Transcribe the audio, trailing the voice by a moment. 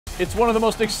It's one of the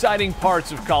most exciting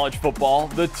parts of college football,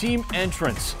 the team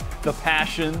entrance. The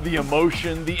passion, the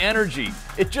emotion, the energy.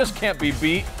 It just can't be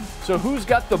beat. So who's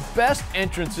got the best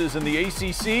entrances in the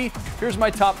ACC? Here's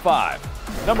my top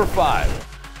 5. Number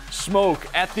 5, smoke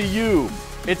at the U.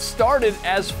 It started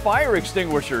as fire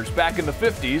extinguishers back in the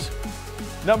 50s.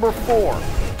 Number 4.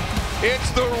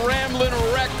 It's the Ramblin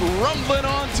Wreck rumbling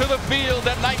onto the field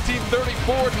at 1930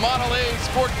 Ford Model A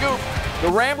Sport Coupe.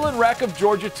 The Ramblin Wreck of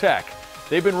Georgia Tech.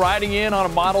 They've been riding in on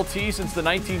a Model T since the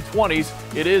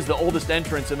 1920s. It is the oldest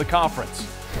entrance in the conference.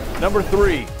 Number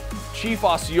 3, Chief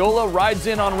Osceola rides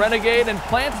in on Renegade and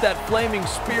plants that flaming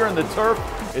spear in the turf.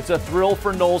 It's a thrill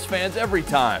for Noles fans every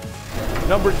time.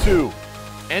 Number 2,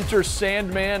 enter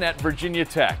Sandman at Virginia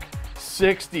Tech.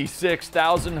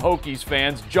 66,000 Hokies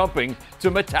fans jumping to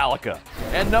Metallica.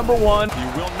 And number 1, you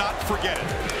will not forget it.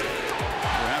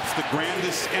 Perhaps the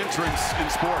grandest entrance in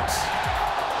sports.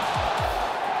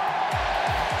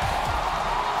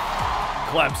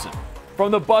 Clemson. From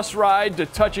the bus ride to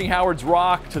touching Howard's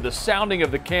Rock to the sounding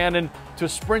of the cannon to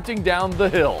sprinting down the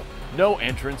hill, no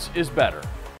entrance is better.